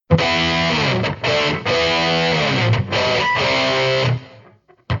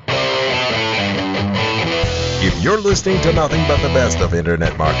You're listening to nothing but the best of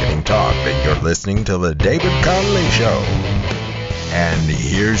internet marketing talk, and you're listening to The David Connolly Show. And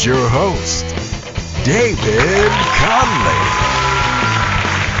here's your host, David Connolly.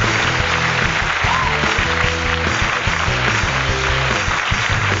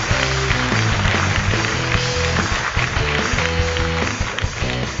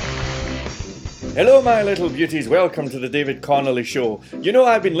 Hello my little beauties, welcome to the David Connolly Show. You know,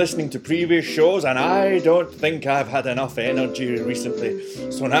 I've been listening to previous shows and I don't think I've had enough energy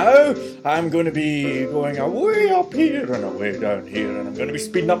recently. So now I'm going to be going away up here and away down here, and I'm going to be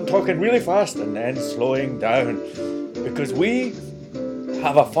speeding up and talking really fast and then slowing down, because we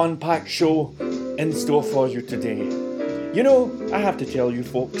have a fun-packed show in store for you today. You know, I have to tell you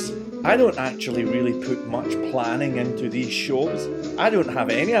folks, I don't actually really put much planning into these shows. I don't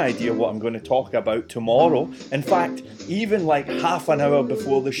have any idea what I'm going to talk about tomorrow. In fact, even like half an hour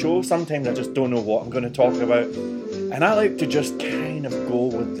before the show, sometimes I just don't know what I'm going to talk about. And I like to just kind of go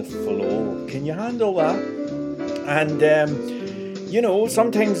with the flow. Can you handle that? And, you know,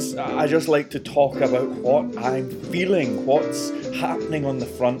 sometimes I just like to talk about what I'm feeling, what's happening on the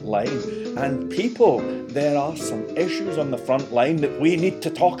front line. And people, there are some issues on the front line that we need to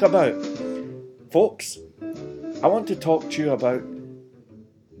talk about. Folks, I want to talk to you about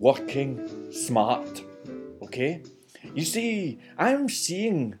working smart, okay? You see, I'm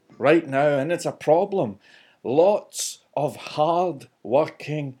seeing right now, and it's a problem, lots of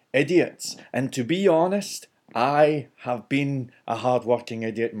hard-working idiots. And to be honest, I have been a hard-working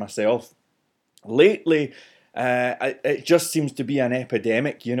idiot myself. Lately, it just seems to be an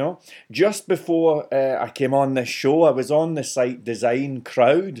epidemic, you know. Just before I came on this show, I was on the site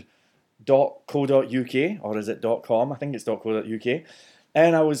designcrowd.co.uk, or is it .com? I think it's .co.uk.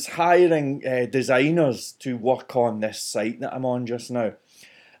 And I was hiring designers to work on this site that I'm on just now.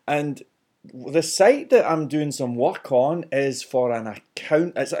 And the site that I'm doing some work on is for an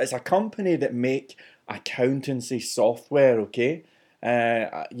account. It's a company that make accountancy software, okay?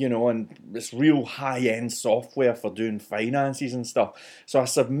 You know, and it's real high-end software for doing finances and stuff. So I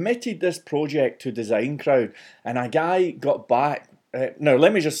submitted this project to Design Crowd, and a guy got back. Now,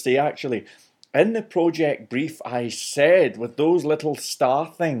 let me just say, actually, in the project brief, I said, with those little star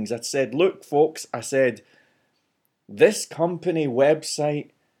things, I said, look, folks, I said, this company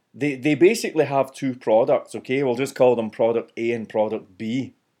website, they basically have two products, okay? We'll just call them product A and product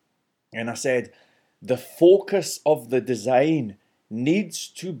B. And I said, the focus of the design needs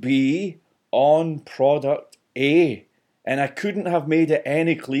to be on product A. And I couldn't have made it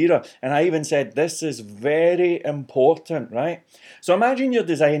any clearer. And I even said, this is very important, right? So imagine you're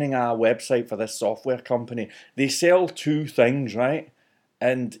designing a website for this software company. They sell two things, right?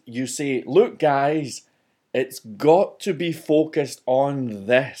 And you say, look, guys, it's got to be focused on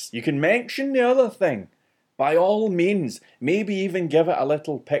this. You can mention the other thing, by all means. Maybe even give it a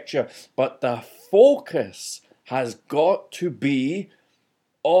little picture. But the focus has got to be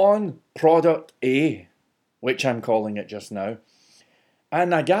on product A, which I'm calling it just now.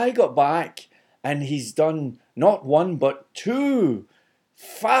 And a guy got back and he's done not one but two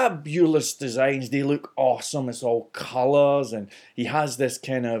fabulous designs. They look awesome. It's all colours, and he has this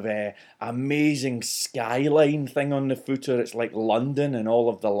kind of amazing skyline thing on the footer. It's like London and all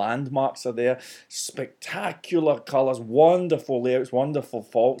of the landmarks are there. Spectacular colours, wonderful layouts, wonderful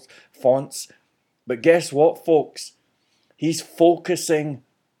fonts. But guess what, folks? He's focusing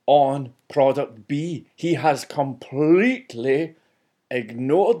on product B. He has completely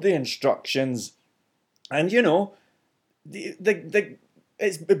ignored the instructions, and you know,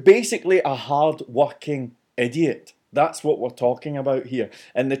 it's basically a hard-working idiot. That's what we're talking about here.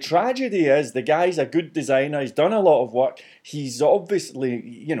 And the tragedy is, the guy's a good designer. He's done a lot of work. He's obviously,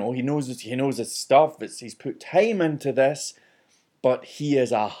 you know, he knows his stuff. He's put time into this, but he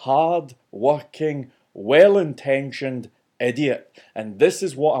is a hard-working, well-intentioned idiot. And this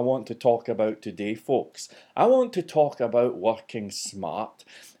is what I want to talk about today, folks. I want to talk about working smart.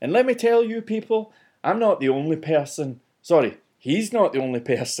 And let me tell you, people, I'm not the only person, he's not the only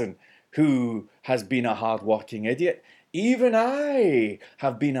person who has been a hard-working idiot. Even I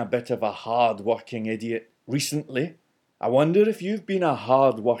have been a bit of a hard-working idiot recently. I wonder if you've been a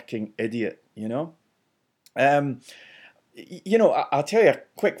hard-working idiot, you know? You know, I'll tell you a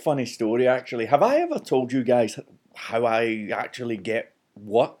quick funny story, actually. Have I ever told you guys how I actually get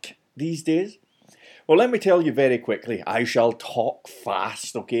work these days? Well, let me tell you very quickly. I shall talk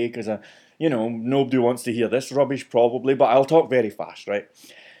fast, okay? Because, you know, nobody wants to hear this rubbish probably, but I'll talk very fast, right?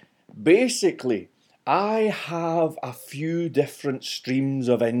 Basically, I have a few different streams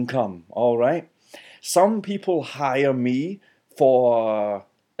of income, all right? Some people hire me for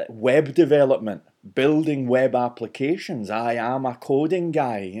web development, building web applications. I am a coding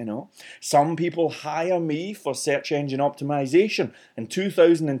guy, you know. Some people hire me for search engine optimization. In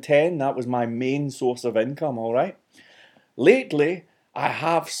 2010, that was my main source of income, all right? Lately, I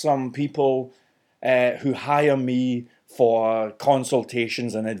have some people who hire me for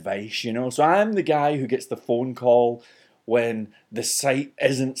consultations and advice, you know. So I'm the guy who gets the phone call when the site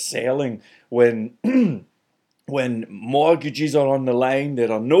isn't selling, when when mortgages are on the line,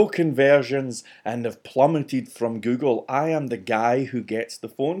 there are no conversions, and they've plummeted from Google. I am the guy who gets the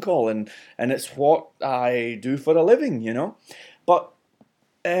phone call, and it's what I do for a living, you know. But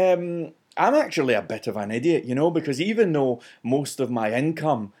I'm actually a bit of an idiot, you know, because even though most of my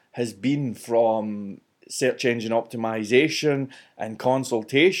income has been from search engine optimization and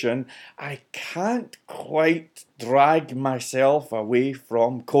consultation, I can't quite drag myself away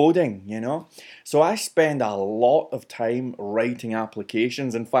from coding, you know. So I spend a lot of time writing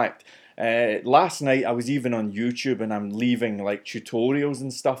applications. In fact, last night I was even on YouTube, and I'm leaving like tutorials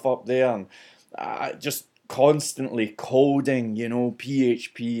and stuff up there, and just constantly coding, you know,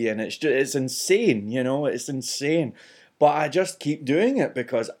 PHP, and it's insane, you know, it's insane. But I just keep doing it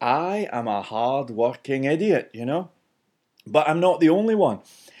because I am a hard-working idiot, you know. But I'm not the only one.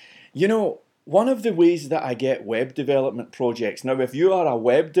 You know, one of the ways that I get web development projects, now if you are a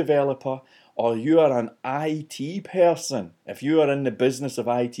web developer or you are an IT person, if you are in the business of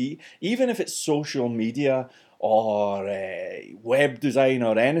IT, even if it's social media or web design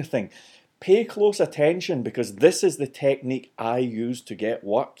or anything, pay close attention, because this is the technique I use to get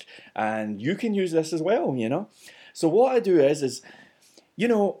work, and you can use this as well, you know. So what I do is, you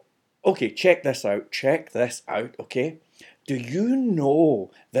know, okay, check this out, okay? Do you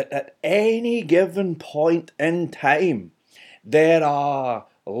know that at any given point in time, there are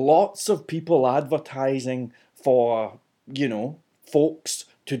lots of people advertising for, you know, folks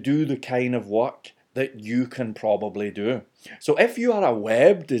to do the kind of work that you can probably do? So if you are a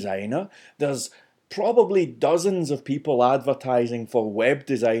web designer, there's probably dozens of people advertising for web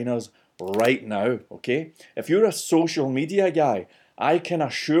designers right now, okay? If you're a social media guy, I can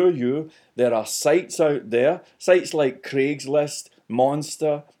assure you there are sites out there, sites like Craigslist,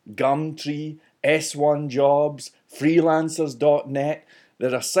 Monster, Gumtree, S1 Jobs, freelancers.net.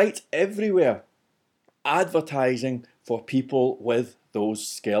 There are sites everywhere advertising for people with those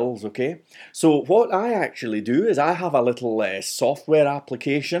skills, okay? So what I actually do is I have a little software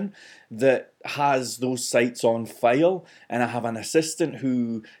application that has those sites on file, and I have an assistant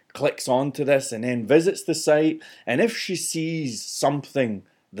who clicks onto this and then visits the site, and if she sees something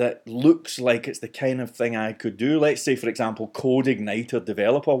that looks like it's the kind of thing I could do, let's say for example CodeIgniter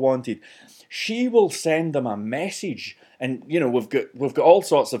developer wanted, she will send them a message. And you know, we've got all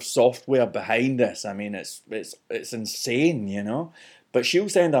sorts of software behind this. I mean, it's insane, you know. But she'll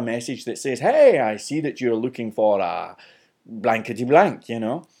send a message that says, "Hey, I see that you're looking for a blankety blank," you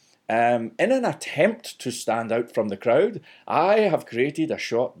know. In an attempt to stand out from the crowd, I have created a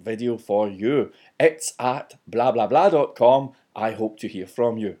short video for you. It's at blablabla.com. I hope to hear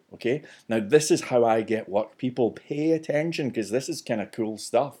from you, okay? Now, this is how I get work. People, pay attention, because this is kind of cool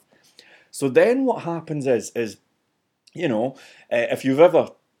stuff. So then what happens is you know, if you've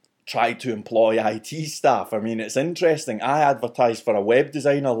ever tried to employ IT staff, I mean, it's interesting. I advertised for a web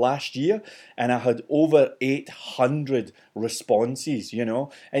designer last year, and I had over 800 responses, you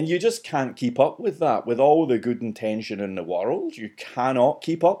know, and you just can't keep up with that. With all the good intention in the world, you cannot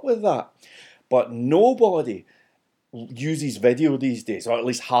keep up with that. But nobody uses video these days, or at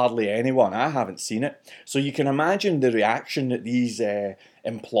least hardly anyone. I haven't seen it. So you can imagine the reaction that these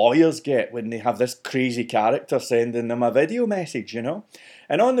employers get when they have this crazy character sending them a video message, you know.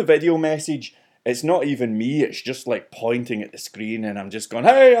 And on the video message, it's not even me, it's just like pointing at the screen, and I'm just going,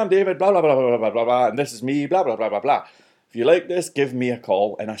 "Hey, I'm David, blah, blah, blah, blah, blah, blah, blah, and this is me, blah, blah, blah, blah, blah. If you like this, give me a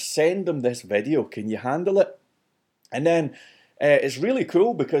call." And I send them this video. Can you handle it? And then it's really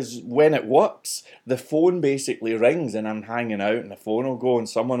cool, because when it works, the phone basically rings, and I'm hanging out, and the phone will go, and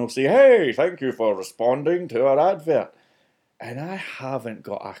someone will say, "Hey, thank you for responding to our advert." And I haven't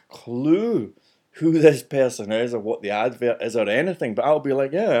got a clue who this person is or what the advert is or anything, but I'll be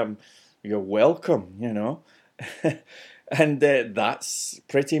like, "Yeah, you're welcome," you know. And that's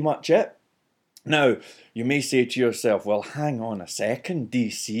pretty much it. Now, you may say to yourself, "Well, hang on a second,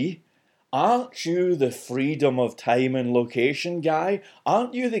 DC. Aren't you the freedom of time and location guy?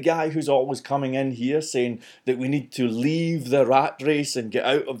 Aren't you the guy who's always coming in here saying that we need to leave the rat race and get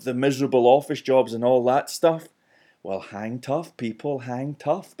out of the miserable office jobs and all that stuff?" Well, hang tough, people, hang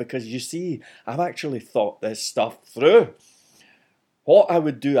tough, because you see, I've actually thought this stuff through. What I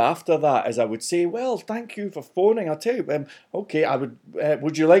would do after that is I would say, well, thank you for phoning. I'll tell you, okay,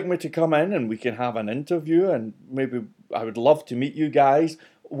 would you like me to come in and we can have an interview, and maybe I would love to meet you guys.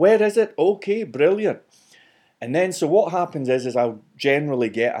 Where is it? Okay, brilliant. And then, so what happens is I'll generally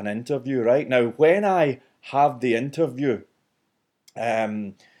get an interview, right? Now, when I have the interview,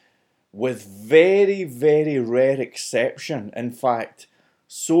 with very, very rare exception, in fact,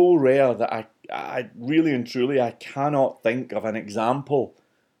 so rare that I really and truly, I cannot think of an example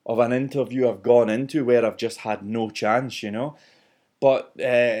of an interview I've gone into where I've just had no chance, you know. But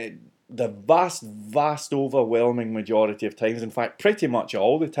the vast, vast, overwhelming majority of times, in fact, pretty much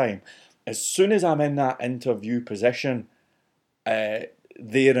all the time, as soon as I'm in that interview position, they're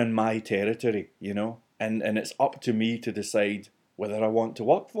in my territory, you know, and it's up to me to decide whether I want to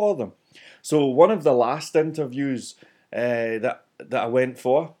work for them. So one of the last interviews that I went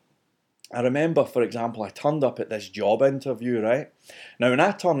for, I remember, for example, I turned up at this job interview, right? Now, when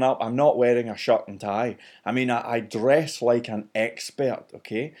I turn up, I'm not wearing a shirt and tie. I mean, I dress like an expert,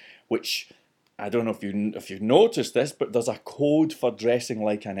 okay? Which, I don't know if you've noticed this, but there's a code for dressing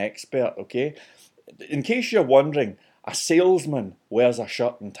like an expert, okay? In case you're wondering, a salesman wears a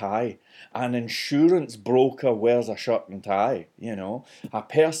shirt and tie. An insurance broker wears a shirt and tie, you know. A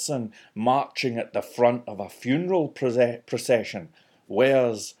person marching at the front of a funeral procession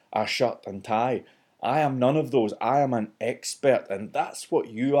wears a shirt and tie. I am none of those. I am an expert, and that's what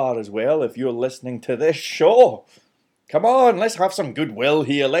you are as well if you're listening to this show. Come on, let's have some goodwill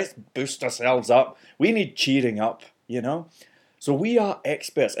here. Let's boost ourselves up. We need cheering up, you know. So we are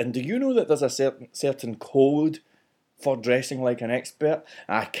experts, and do you know that there's a certain code for dressing like an expert?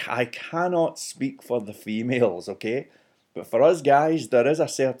 I cannot speak for the females, okay? But for us guys, there is a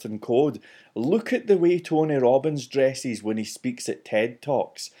certain code. Look at the way Tony Robbins dresses when he speaks at TED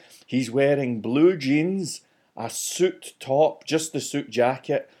Talks. He's wearing blue jeans, a suit top, just the suit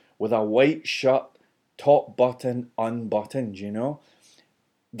jacket, with a white shirt, top button unbuttoned, you know.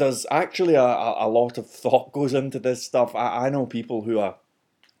 There's actually a lot of thought goes into this stuff. I know people who are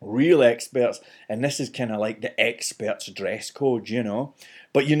real experts, and this is kind of like the expert's dress code, you know.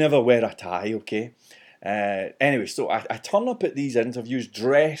 But you never wear a tie, okay? Anyway, so I turn up at these interviews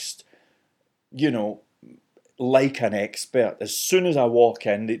dressed, you know, like an expert. As soon as I walk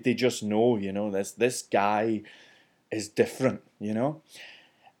in, they just know, you know, this guy is different, you know.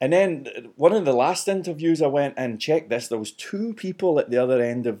 And then one of the last interviews I went in, check this, there was 2 people at the other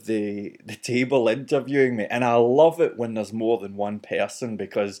end of the table interviewing me. And I love it when there's more than one person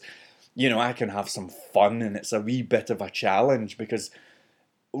because, you know, I can have some fun and it's a wee bit of a challenge because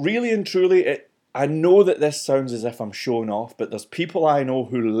really and truly, I know that this sounds as if I'm showing off, but there's people I know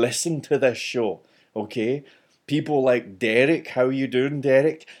who listen to this show, okay? People like Derek, how you doing,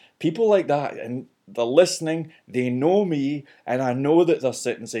 Derek? People like that, and they're listening, they know me, and I know that they're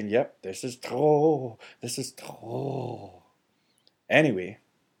sitting saying, yep, this is true. Anyway,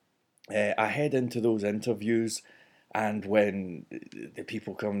 I head into those interviews, and when the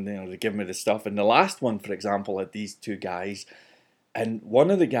people come, you know, they give me the stuff. And the last one, for example, had these 2 guys, and one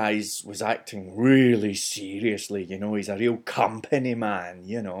of the guys was acting really seriously, you know, he's a real company man,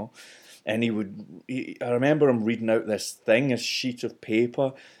 you know. And I remember him reading out this thing, a sheet of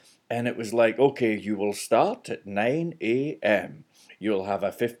paper, and it was like, okay, you will start at 9 a.m. You'll have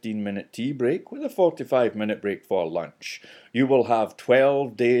a 15-minute tea break with a 45-minute break for lunch. You will have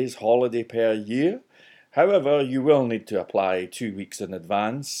 12 days holiday per year. However, you will need to apply 2 weeks in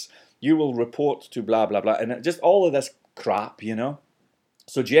advance. You will report to blah, blah, blah. And just all of this crap, you know.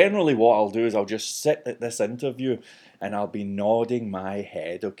 So generally what I'll do is I'll just sit at this interview and I'll be nodding my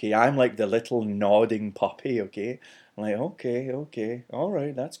head, okay? I'm like the little nodding puppy, okay? I'm like, okay, all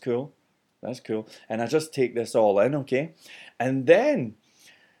right, that's cool. And I just take this all in, okay? And then,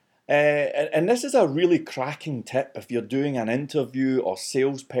 and this is a really cracking tip if you're doing an interview or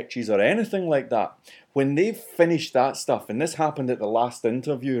sales pitches or anything like that. When they've finished that stuff, and this happened at the last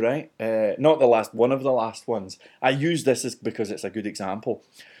interview, right? Not the last, one of the last ones. I use this because it's a good example.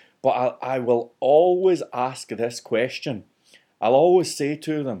 But I will always ask this question. I'll always say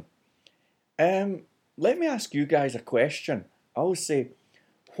to them, let me ask you guys a question. I always say,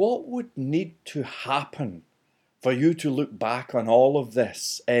 what would need to happen for you to look back on all of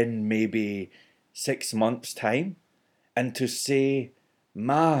this in maybe 6 months' time and to say,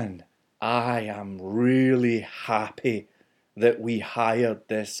 man, I am really happy that we hired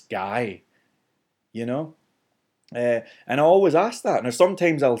this guy, you know? And I always ask that. Now,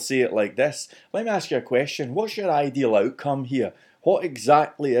 sometimes I'll say it like this. Let me ask you a question. What's your ideal outcome here? What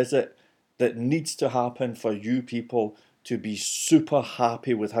exactly is it that needs to happen for you people to be super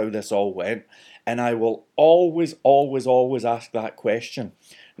happy with how this all went. And I will always, always, always ask that question.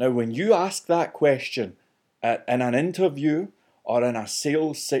 Now, when you ask that question in an interview or in a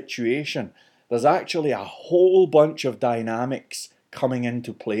sales situation, there's actually a whole bunch of dynamics coming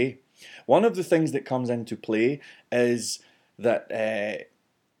into play. One of the things that comes into play is that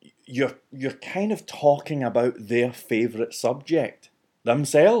you're kind of talking about their favourite subject,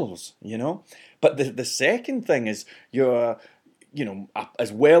 themselves, you know. But the second thing is you're, you know,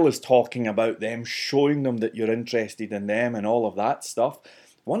 as well as talking about them, showing them that you're interested in them and all of that stuff,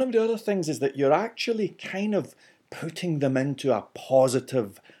 one of the other things is that you're actually kind of putting them into a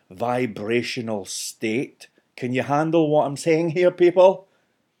positive vibrational state. Can you handle what I'm saying here, people?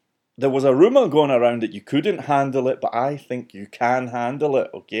 There was a rumour going around that you couldn't handle it, but I think you can handle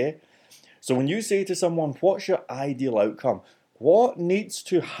it, okay? So when you say to someone, what's your ideal outcome? What needs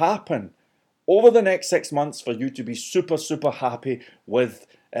to happen over the next 6 months for you to be super, super happy with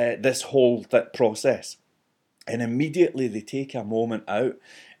this whole process? And immediately they take a moment out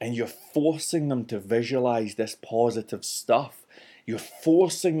and you're forcing them to visualize this positive stuff. You're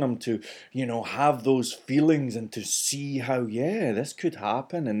forcing them to, you know, have those feelings and to see how, yeah, this could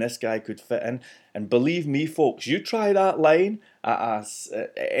happen and this guy could fit in. And believe me, folks, you try that line at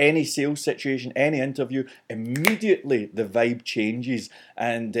any sales situation, any interview, immediately the vibe changes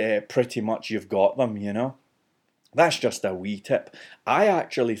and pretty much you've got them, you know. That's just a wee tip. I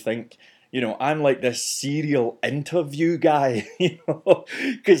actually think, you know, I'm like this serial interview guy, you know,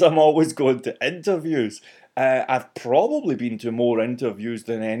 because I'm always going to interviews. I've probably been to more interviews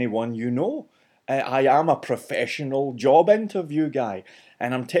than anyone you know. I am a professional job interview guy.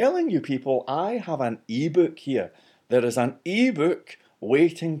 And I'm telling you people, I have an ebook here. There is an ebook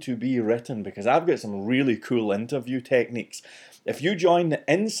waiting to be written because I've got some really cool interview techniques. If you join the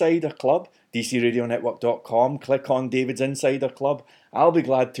Insider Club, DCRadioNetwork.com, click on David's Insider Club, I'll be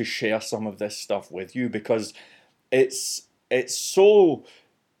glad to share some of this stuff with you because it's so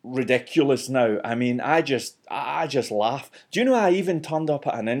ridiculous now. I mean, I just laugh. Do you know I even turned up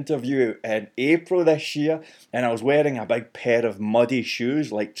at an interview in April this year and I was wearing a big pair of muddy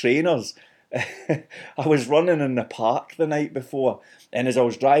shoes like trainers. I was running in the park the night before and as I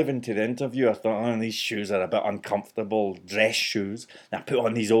was driving to the interview I thought, oh, these shoes are a bit uncomfortable, dress shoes. And I put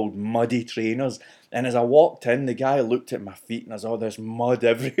on these old muddy trainers and as I walked in the guy looked at my feet and I saw there's mud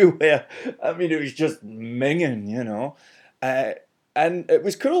everywhere. I mean, it was just minging, you know. And it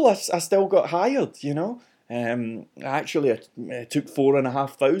was cool. I still got hired, you know. Actually, I took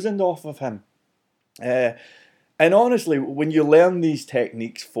 4,500 off of him. And honestly, when you learn these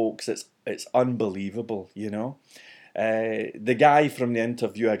techniques, folks, it's unbelievable, you know. The guy from the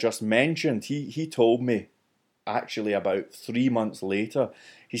interview I just mentioned, he told me, actually about 3 months later,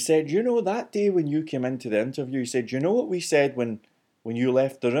 he said, you know, that day when you came into the interview, he said, you know what we said when you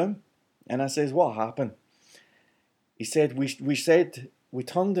left the room? And I says, what happened? He said, we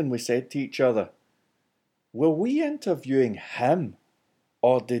turned and we said to each other, were we interviewing him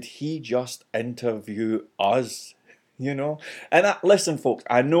or did he just interview us? You know? And listen, folks,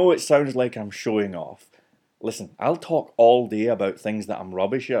 I know it sounds like I'm showing off. Listen, I'll talk all day about things that I'm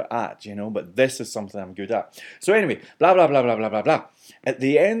rubbish at, you know, but this is something I'm good at. So anyway, blah, blah, blah, blah, blah, blah, blah. At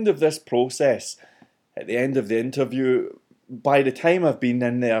the end of this process, at the end of the interview, by the time I've been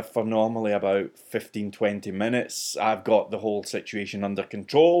in there for normally about 15, 20 minutes, I've got the whole situation under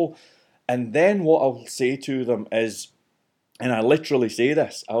control. And then what I'll say to them is, and I literally say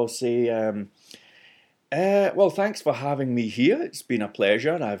this, I'll say, well, thanks for having me here. It's been a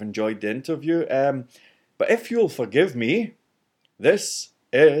pleasure. I've enjoyed the interview. But if you'll forgive me, this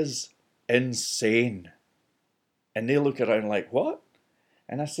is insane. And they look around like, what?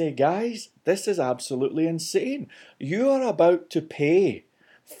 And I say, guys, this is absolutely insane. You are about to pay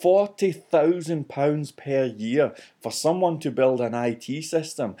 £40,000 per year for someone to build an IT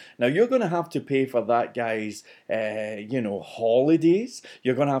system. Now, you're going to have to pay for that guy's, holidays.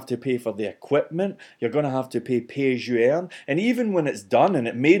 You're going to have to pay for the equipment. You're going to have to pay as you earn. And even when it's done, and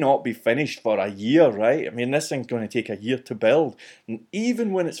it may not be finished for a year, right? I mean, this thing's going to take a year to build. And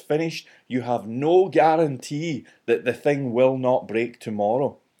even when it's finished, you have no guarantee that the thing will not break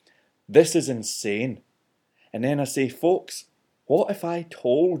tomorrow. This is insane. And then I say, folks, what if I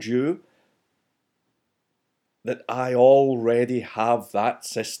told you that I already have that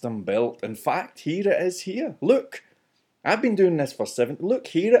system built? In fact, here it is here. Look, I've been doing this for look,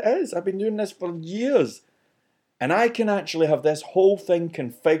 here it is. I've been doing this for years. And I can actually have this whole thing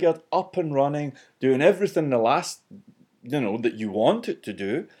configured, up and running, doing everything that you want it to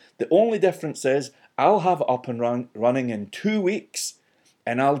do. The only difference is I'll have it up and running in 2 weeks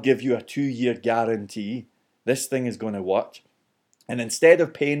and I'll give you a 2-year guarantee. this thing is going to work. And instead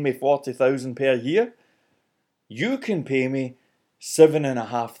of paying me 40,000 per year, you can pay me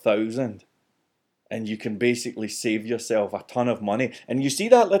 7,500. And you can basically save yourself a ton of money. And you see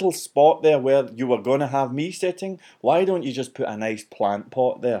that little spot there where you were going to have me sitting? Why don't you just put a nice plant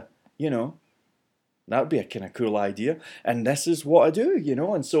pot there? You know, that would be a kind of cool idea. And this is what I do, you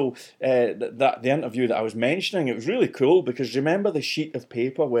know. And so the interview that I was mentioning, it was really cool because remember the sheet of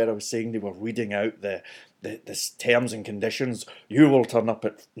paper where I was saying they were reading out the terms and conditions. You will turn up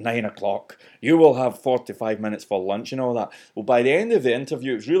at 9 o'clock. You will have 45 minutes for lunch and all that. Well, by the end of the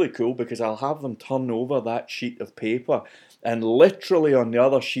interview, it was really cool because I'll have them turn over that sheet of paper. And literally on the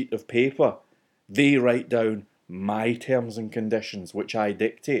other sheet of paper, they write down my terms and conditions, which I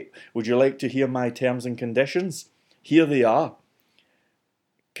dictate. Would you like to hear my terms and conditions? Here they are.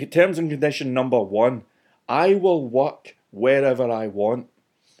 Terms and condition number 1, I will work wherever I want.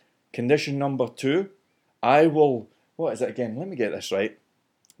 Condition number 2, I will, what is it again? Let me get this right.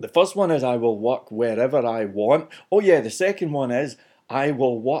 The first one is I will work wherever I want. Oh yeah, the second one is I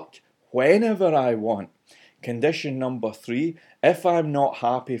will work whenever I want. Condition number 3, if I'm not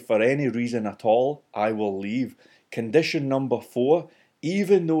happy for any reason at all, I will leave. Condition number 4,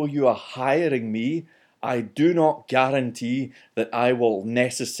 even though you are hiring me, I do not guarantee that I will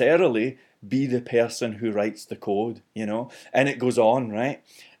necessarily be the person who writes the code, you know? And it goes on, right?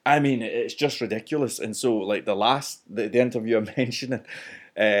 I mean, it's just ridiculous. And so, like the interview I mentioned,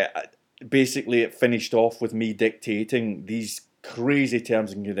 basically it finished off with me dictating these crazy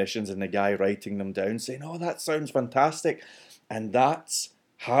terms and conditions and the guy writing them down saying, oh, that sounds fantastic. And that's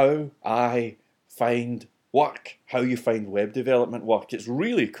how I find work, how you find web development work. It's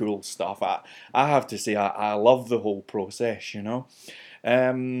really cool stuff. I have to say, I love the whole process, you know.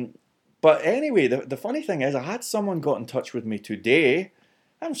 But anyway, the funny thing is I had someone got in touch with me today.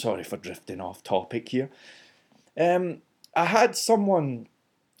 I'm sorry for drifting off topic here. I had someone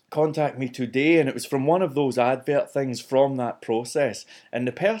contact me today, and it was from one of those advert things from that process. And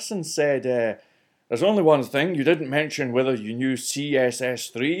the person said, there's only one thing, you didn't mention whether you knew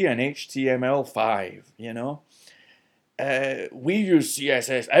CSS3 and HTML5, you know. We use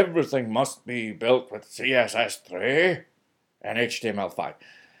CSS, everything must be built with CSS3 and HTML5.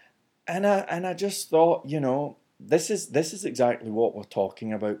 And I just thought, you know, this is exactly what we're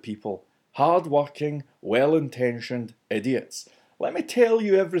talking about, people. Hard-working, well-intentioned idiots. Let me tell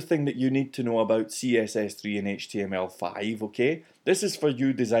you everything that you need to know about CSS3 and HTML5, okay? This is for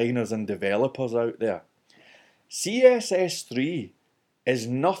you designers and developers out there. CSS3 is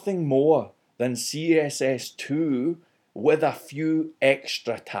nothing more than CSS2 with a few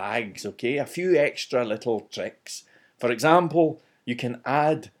extra tags, okay? A few extra little tricks. For example, you can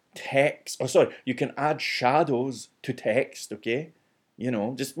add you can add shadows to text, okay? You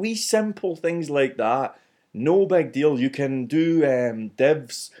know, just wee simple things like that. No big deal. You can do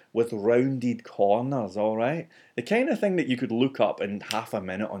divs with rounded corners, alright? The kind of thing that you could look up in half a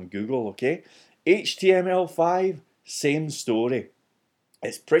minute on Google, okay? HTML5, same story.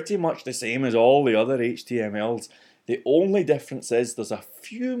 It's pretty much the same as all the other HTMLs. The only difference is there's a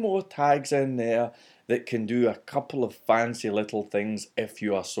few more tags in there that can do a couple of fancy little things if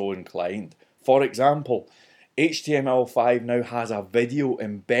you are so inclined. For example, HTML5 now has a video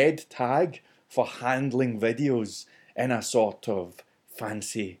embed tag for handling videos in a sort of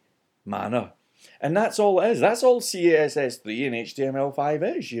fancy manner. And that's all it is. That's all CSS3 and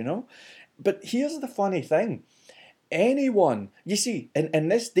HTML5 is, you know. But here's the funny thing. Anyone, you see, in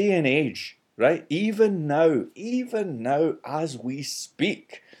this day and age, right, even now as we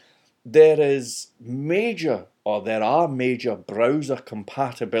speak, there are major browser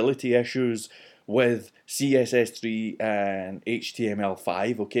compatibility issues with CSS3 and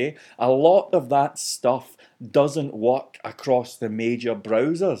HTML5, okay? A lot of that stuff doesn't work across the major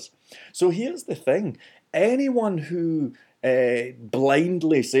browsers. So here's the thing. Anyone who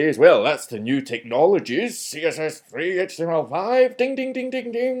blindly says, well, that's the new technologies, CSS3, HTML5, ding, ding, ding,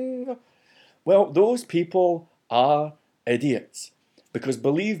 ding, ding. Well, those people are idiots. Because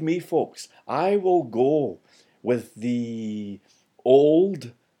believe me, folks, I will go with the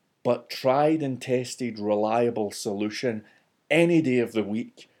old but tried and tested reliable solution any day of the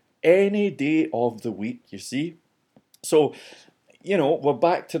week. Any day of the week, you see? So, you know, we're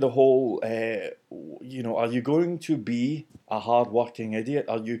back to the whole, you know, are you going to be a hard-working idiot?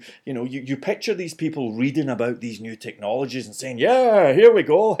 Are you, you know, you picture these people reading about these new technologies and saying, yeah, here we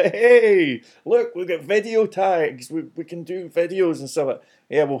go, hey, look, we've got video tags, we can do videos and stuff.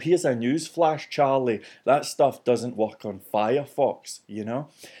 Yeah, well, here's a news flash, Charlie. That stuff doesn't work on Firefox, you know?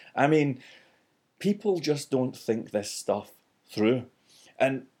 I mean, people just don't think this stuff through.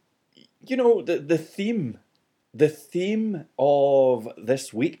 And, you know, the theme The theme of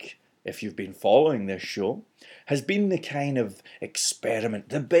this week, if you've been following this show, has been the kind of experiment,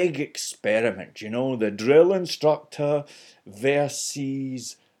 the big experiment, the drill instructor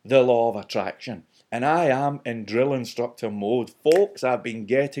versus the law of attraction. And I am in drill instructor mode. Folks, I've been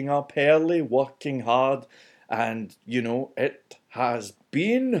getting up early, working hard, and, it has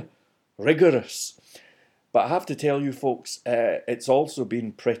been rigorous. But I have to tell you folks, it's also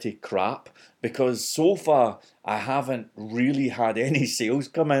been pretty crap, because so far I haven't really had any sales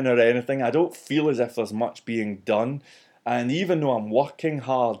come in or anything. I don't feel as if there's much being done. And even though I'm working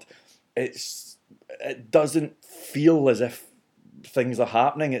hard, it doesn't feel as if things are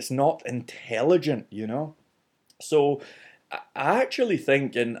happening. It's not intelligent, So I actually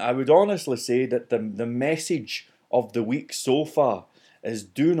think, and I would honestly say that the message of the week so far is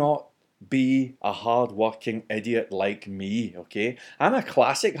do not be a hard-working idiot like me, okay? I'm a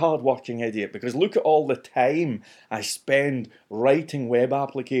classic hard-working idiot because look at all the time I spend writing web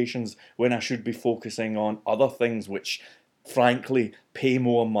applications when I should be focusing on other things which, frankly, pay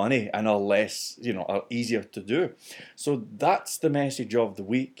more money and are less, are easier to do. So that's the message of the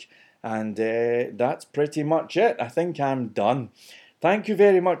week, and that's pretty much it. I think I'm done. Thank you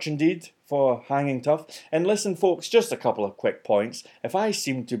very much indeed for hanging tough. And listen, folks, just a couple of quick points. If I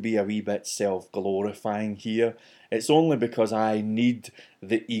seem to be a wee bit self-glorifying here, it's only because I need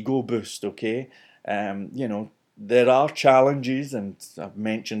the ego boost, okay? There are challenges, and I've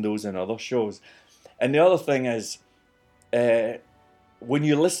mentioned those in other shows. And the other thing is, when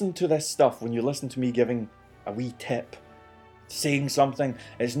you listen to this stuff, when you listen to me giving a wee tip, saying something,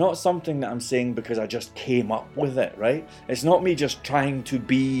 it's not something that I'm saying because I just came up with it, right? It's not me just trying to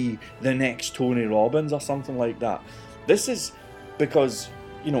be the next Tony Robbins or something like that. This is because,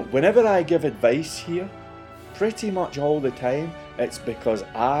 whenever I give advice here, pretty much all the time, it's because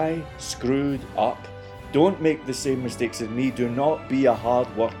I screwed up. Don't make the same mistakes as me. Do not be a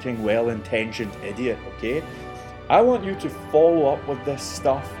hard-working, well-intentioned idiot, okay? I want you to follow up with this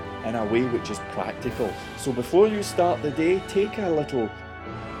stuff in a way which is practical. So before you start the day, take a little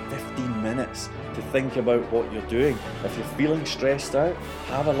 15 minutes to think about what you're doing. If you're feeling stressed out,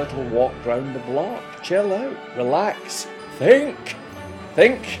 have a little walk round the block. Chill out, relax, think.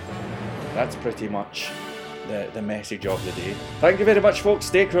 That's pretty much the message of the day. Thank you very much, folks.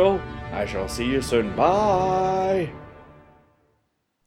 Stay cool. I shall see you soon. Bye.